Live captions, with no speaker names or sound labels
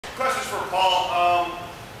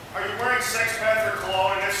wearing Sex Panther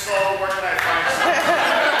cologne? And if so, where can I find some?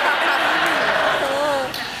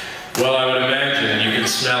 Well, I would imagine you can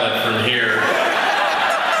smell it from here.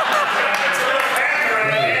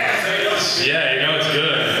 Yeah, you know it's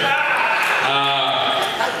good.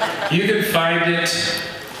 You can find it.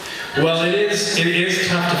 Well, it is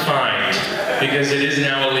tough to find because it is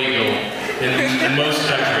now illegal in most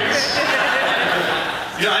countries.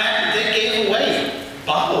 You know, they gave away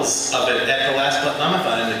bottles of it at the last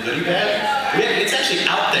Lamathon in the goodie bag. It's actually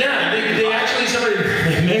out there. Yeah, they actually somebody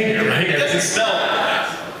made it, right? It doesn't smell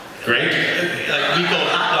great. Like week old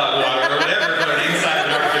hot dog water or whatever going inside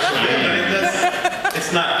an artificial thing. I mean,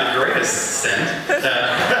 it's not the greatest scent.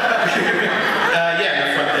 Yeah, in the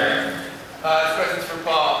front there. This question's for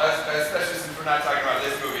Paul, especially since we're not talking about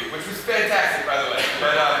this movie, which was fantastic, by the way.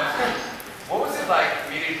 But what was it like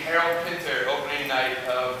meeting Harold Pinter opening night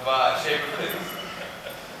of Shape of Things?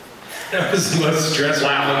 That was the most stressful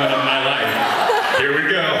moment of my life. Here we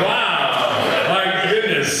go. Wow, my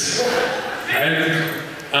goodness.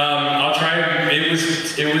 I'll try. It was.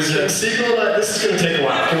 Segel, this is going to take a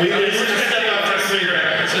while. Can we just step out for a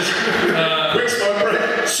cigarette? Quick smoke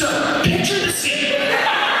break. So, picture the scene.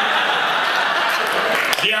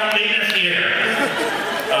 The Vic Theater.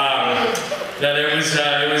 No, it was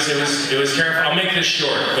terrible. I'll make this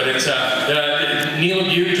short, but it's Neil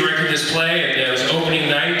Young directed this play, and it was opening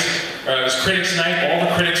night. It was critics' night. All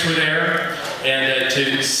the critics were there, and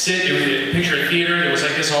to sit. It was a picture of theater. It was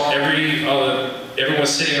like this. Everyone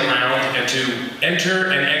was sitting around, and to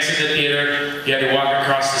enter and exit the theater, you had to walk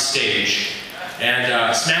across the stage.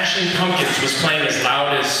 And Smashing Pumpkins was playing as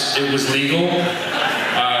loud as it was legal.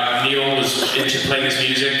 Neil was into playing his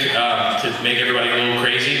music to make everybody a little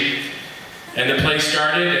crazy. And the play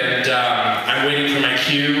started, and I'm waiting for my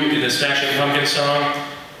cue in the Smashing Pumpkins song.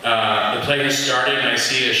 The play has started, and I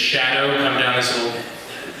see a shadow come down this little,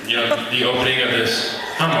 the opening of this.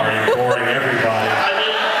 I'm already boring everybody.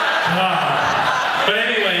 But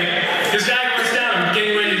anyway, this guy goes down, I'm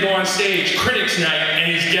getting ready to go on stage, critics night,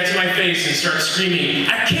 and he gets in my face and starts screaming,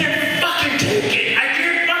 I can't fucking take it! I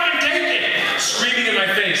can't fucking take it! Screaming in my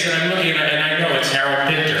face, and I'm looking, and I know it's Harold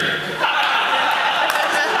Pinter.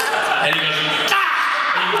 And he goes,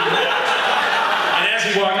 ah! And as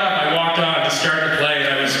he walked up, I walked on to start the play,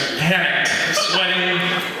 and I was panicked. Sweating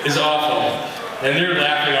is awful. And they're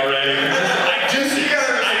laughing already. I do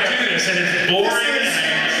this, and it's boring.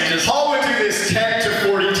 Paul would do this 10 to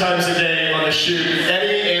 40 times a day on the shoot.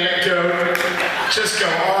 Any anecdote, just go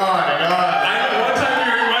on and on.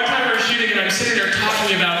 One time we were shooting, and I'm sitting there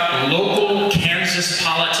talking about local Kansas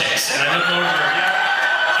politics, and I look over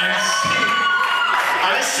and see.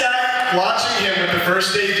 I sat watching him with the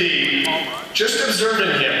first AD, just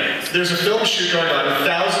observing him. There's a film shoot going on,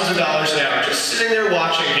 thousands of dollars an hour, just sitting there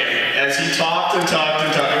watching him as he talked and talked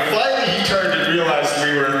and talked. And finally he turned and realized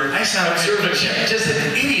we were observing him. Just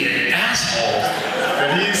an idiot, asshole.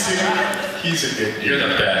 And he's a good dude. You're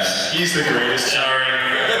the best. He's the greatest. Sorry.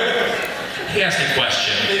 He asked a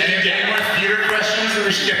question. Any more theater questions that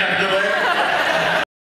we should get out of the way?